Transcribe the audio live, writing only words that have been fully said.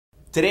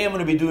Today I'm going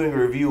to be doing a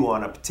review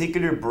on a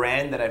particular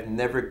brand that I've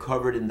never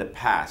covered in the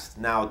past.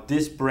 Now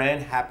this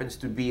brand happens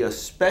to be a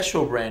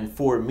special brand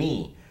for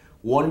me.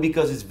 One,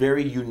 because it's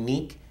very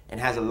unique and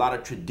has a lot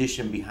of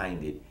tradition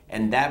behind it.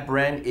 And that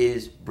brand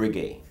is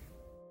Breguet.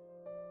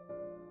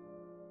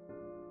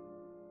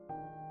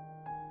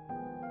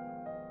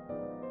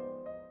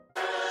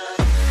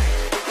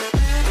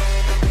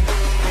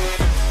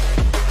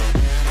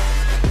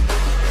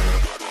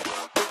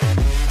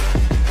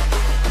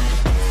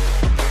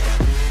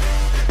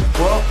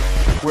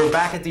 We're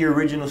back at the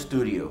original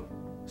studio,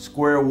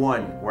 square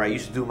one, where I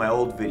used to do my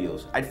old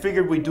videos. I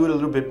figured we'd do it a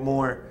little bit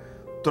more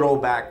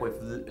throwback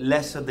with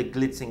less of the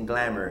glitz and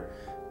glamour,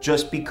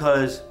 just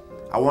because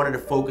I wanted to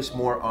focus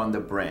more on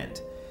the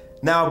brand.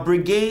 Now,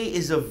 Breguet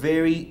is a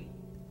very,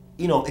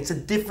 it's a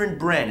different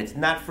brand. It's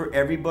not for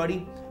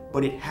everybody,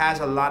 but it has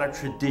a lot of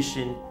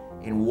tradition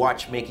in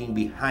watchmaking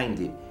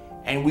behind it.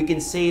 And we can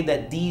say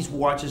that these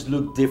watches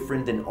look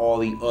different than all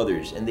the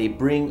others, and they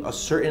bring a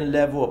certain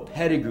level of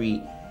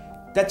pedigree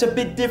that's a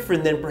bit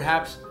different than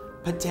perhaps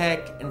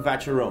Patek and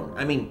Vacheron.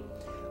 I mean,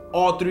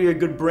 all three are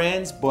good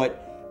brands,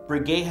 but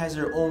Breguet has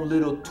their own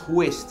little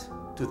twist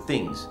to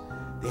things.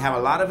 They have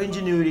a lot of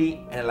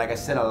ingenuity and, like I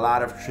said, a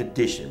lot of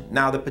tradition.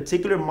 Now, the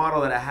particular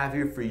model that I have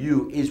here for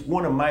you is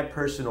one of my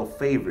personal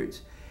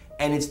favorites,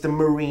 and it's the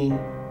Marine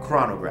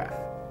Chronograph.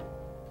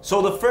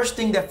 So the first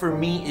thing that for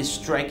me is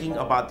striking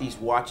about these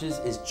watches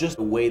is just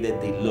the way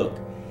that they look.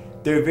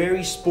 They're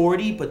very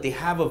sporty, but they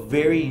have a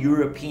very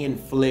European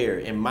flair,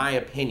 in my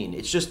opinion.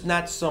 It's just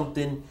not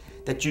something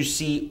that you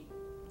see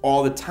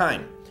all the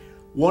time.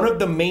 One of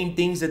the main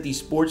things that the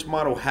sports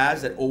model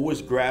has that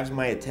always grabs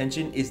my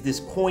attention is this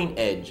coin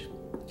edge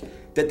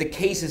that the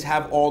cases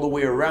have all the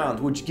way around,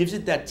 which gives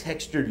it that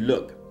textured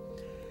look.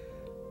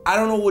 I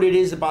don't know what it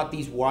is about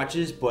these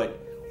watches, but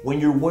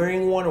when you're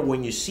wearing one or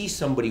when you see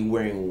somebody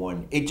wearing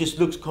one, it just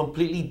looks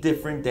completely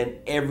different than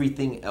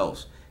everything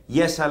else.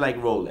 Yes, I like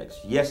Rolex.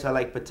 Yes, I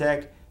like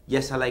Patek.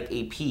 Yes, I like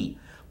AP.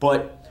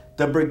 But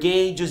the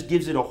Breguet just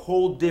gives it a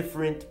whole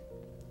different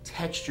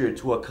texture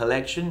to a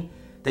collection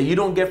that you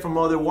don't get from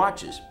other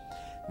watches.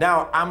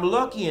 Now, I'm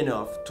lucky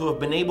enough to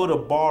have been able to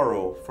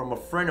borrow from a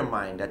friend of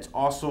mine that's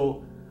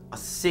also a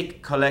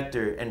sick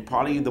collector and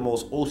probably the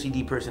most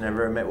OCD person I've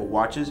ever met with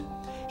watches.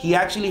 He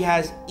actually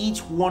has each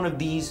one of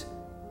these,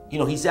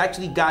 he's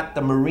actually got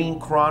the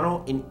Marine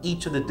Chrono in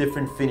each of the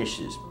different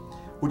finishes,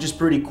 which is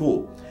pretty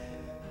cool.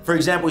 For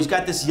example, he's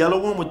got this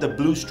yellow one with the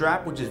blue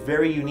strap, which is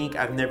very unique.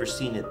 I've never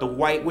seen it. The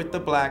white with the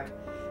black,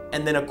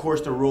 and then of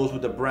course the rose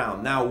with the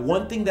brown. Now,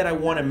 one thing that I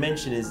want to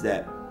mention is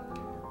that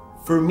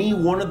for me,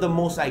 one of the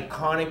most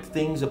iconic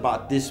things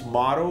about this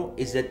model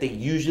is that they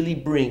usually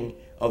bring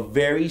a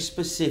very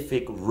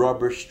specific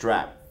rubber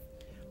strap.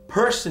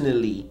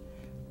 Personally,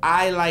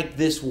 I like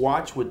this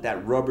watch with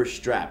that rubber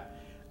strap.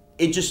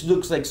 It just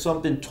looks like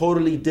something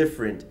totally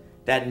different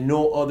that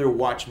no other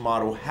watch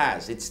model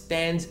has. It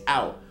stands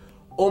out.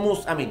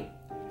 Almost, I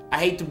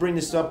hate to bring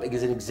this up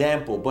as an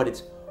example, but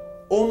it's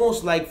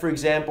almost like, for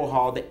example,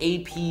 how the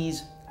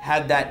APs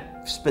had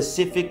that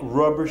specific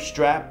rubber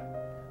strap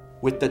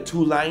with the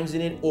two lines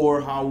in it, or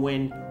how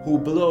when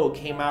Hublot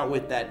came out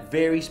with that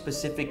very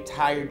specific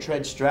tire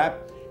tread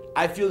strap.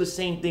 I feel the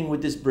same thing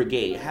with this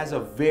Breguet. It has a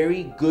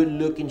very good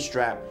looking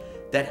strap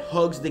that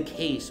hugs the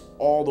case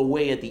all the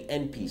way at the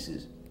end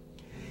pieces.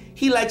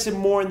 He likes it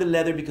more in the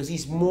leather because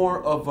he's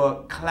more of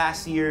a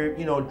classier,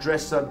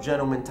 dress up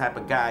gentleman type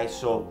of guy.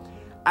 So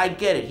I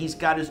get it. He's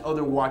got his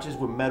other watches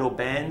with metal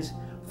bands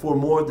for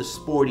more of the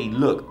sporty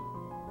look.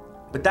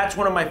 But that's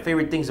one of my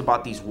favorite things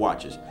about these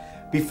watches.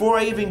 Before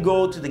I even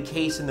go to the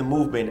case and the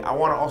movement, I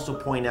want to also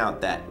point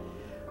out that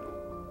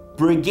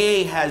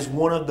Breguet has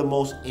one of the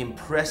most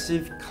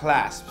impressive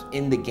clasps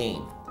in the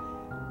game.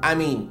 I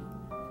mean,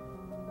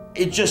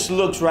 it just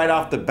looks right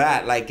off the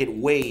bat like it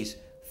weighs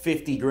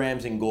 50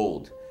 grams in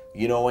gold.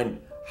 And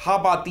how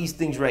about these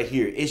things right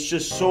here? It's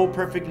just so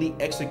perfectly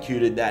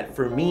executed that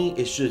for me,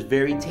 it's just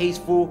very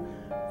tasteful,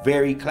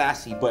 very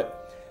classy.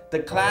 But the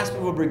clasp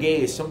of a Breguet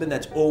is something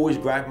that's always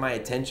grabbed my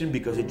attention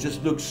because it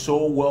just looks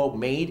so well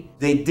made.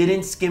 They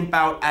didn't skimp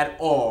out at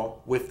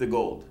all with the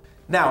gold.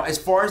 Now, as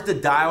far as the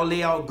dial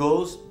layout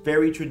goes,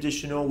 very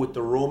traditional with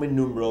the Roman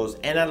numerals,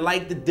 and I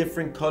like the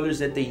different colors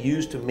that they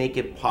use to make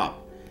it pop.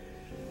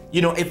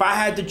 If I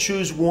had to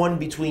choose one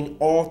between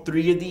all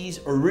three of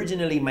these,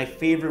 originally my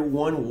favorite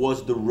one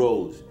was the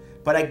rose.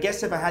 But I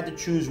guess if I had to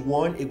choose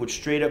one, it would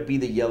straight up be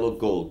the yellow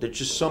gold. There's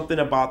just something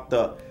about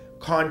the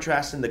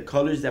contrast in the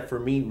colors that for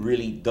me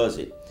really does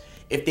it.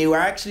 If they were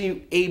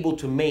actually able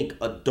to make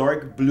a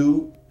dark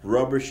blue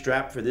rubber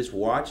strap for this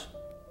watch,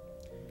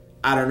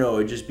 I don't know,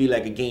 it'd just be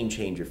like a game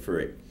changer for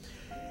it.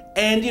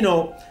 And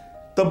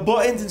the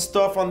buttons and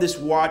stuff on this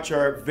watch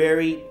are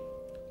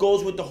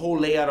goes with the whole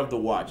layout of the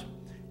watch.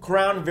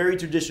 Crown, very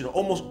traditional.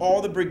 Almost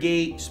all the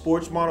Breguet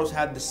sports models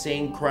have the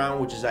same crown,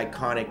 which is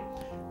iconic.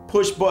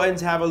 Push buttons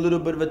have a little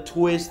bit of a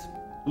twist,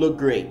 look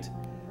great.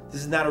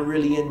 This is not a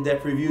really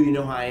in-depth review, you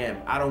know how I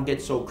am. I don't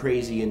get so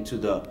crazy into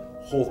the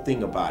whole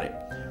thing about it.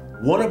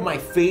 One of my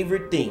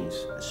favorite things,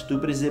 as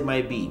stupid as it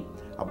might be,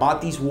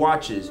 about these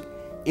watches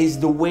is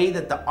the way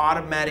that the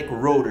automatic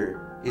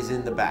rotor is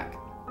in the back.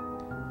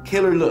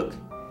 Killer look.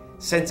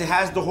 Since it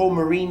has the whole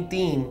marine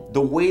theme,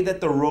 the way that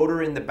the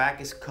rotor in the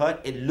back is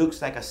cut, it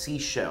looks like a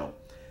seashell.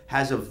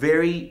 Has a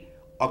very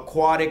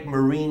aquatic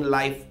marine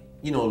life,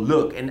 you know,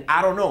 look. And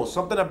I don't know,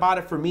 something about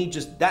it for me,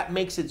 just that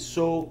makes it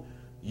so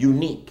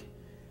unique.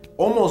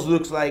 Almost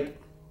looks like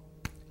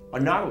a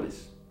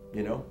Nautilus,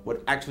 you know,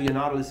 what actually a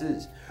Nautilus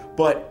is.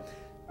 But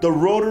the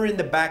rotor in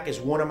the back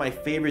is one of my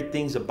favorite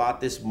things about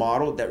this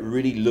model that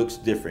really looks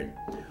different.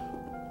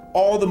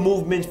 All the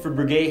movements for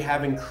Breguet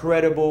have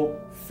incredible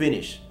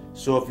finish.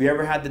 So if you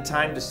ever had the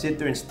time to sit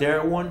there and stare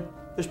at one,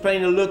 there's plenty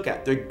to look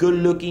at. They're good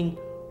looking,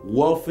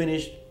 well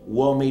finished,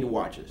 well made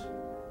watches.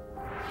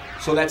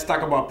 So let's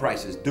talk about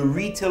prices. The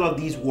retail of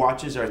these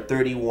watches are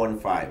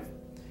 $31,500.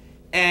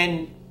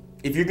 And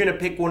if you're gonna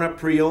pick one up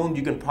pre-owned,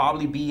 you can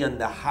probably be in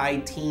the high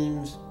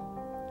teens,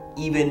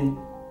 even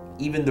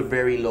the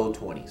very low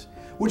 20s,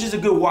 which is a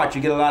good watch.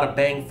 You get a lot of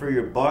bang for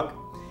your buck.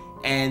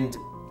 And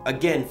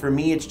again, for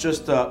me, it's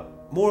just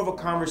more of a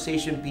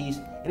conversation piece,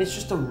 and it's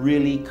just a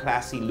really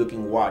classy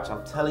looking watch.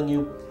 I'm telling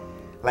you,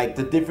 like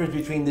the difference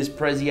between this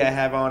Prezi I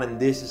have on and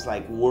this is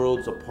like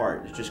worlds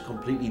apart. It's just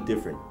completely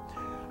different.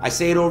 I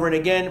say it over and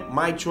again,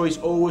 my choice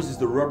always is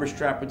the rubber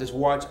strap with this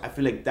watch. I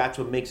feel like that's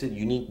what makes it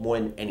unique more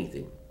than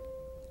anything.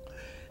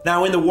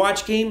 Now in the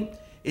watch game,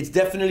 it's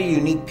definitely a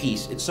unique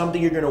piece. It's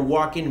something you're gonna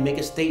walk in and make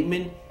a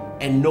statement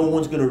and no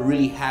one's gonna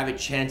really have it,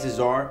 chances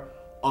are,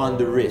 on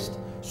the wrist.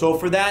 So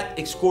for that,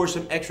 it scores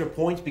some extra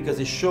points because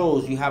it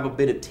shows you have a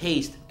bit of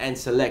taste and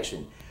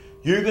selection.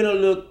 You're gonna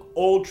look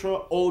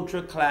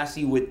ultra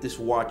classy with this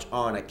watch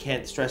on. I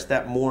can't stress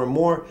that more and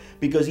more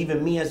because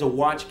even me as a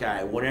watch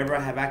guy, whenever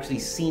I have actually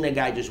seen a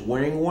guy just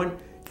wearing one,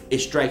 it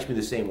strikes me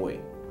the same way.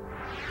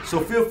 So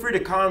feel free to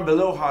comment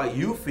below how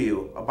you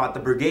feel about the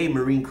Breguet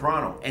Marine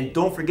Chrono. And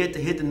don't forget to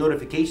hit the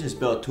notifications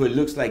bell till it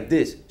looks like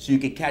this so you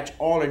can catch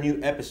all our new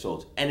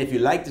episodes. And if you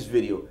like this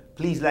video,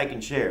 please like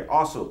and share.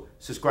 Also,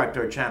 subscribe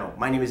to our channel.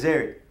 My name is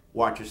Eric.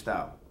 Watch your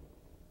style.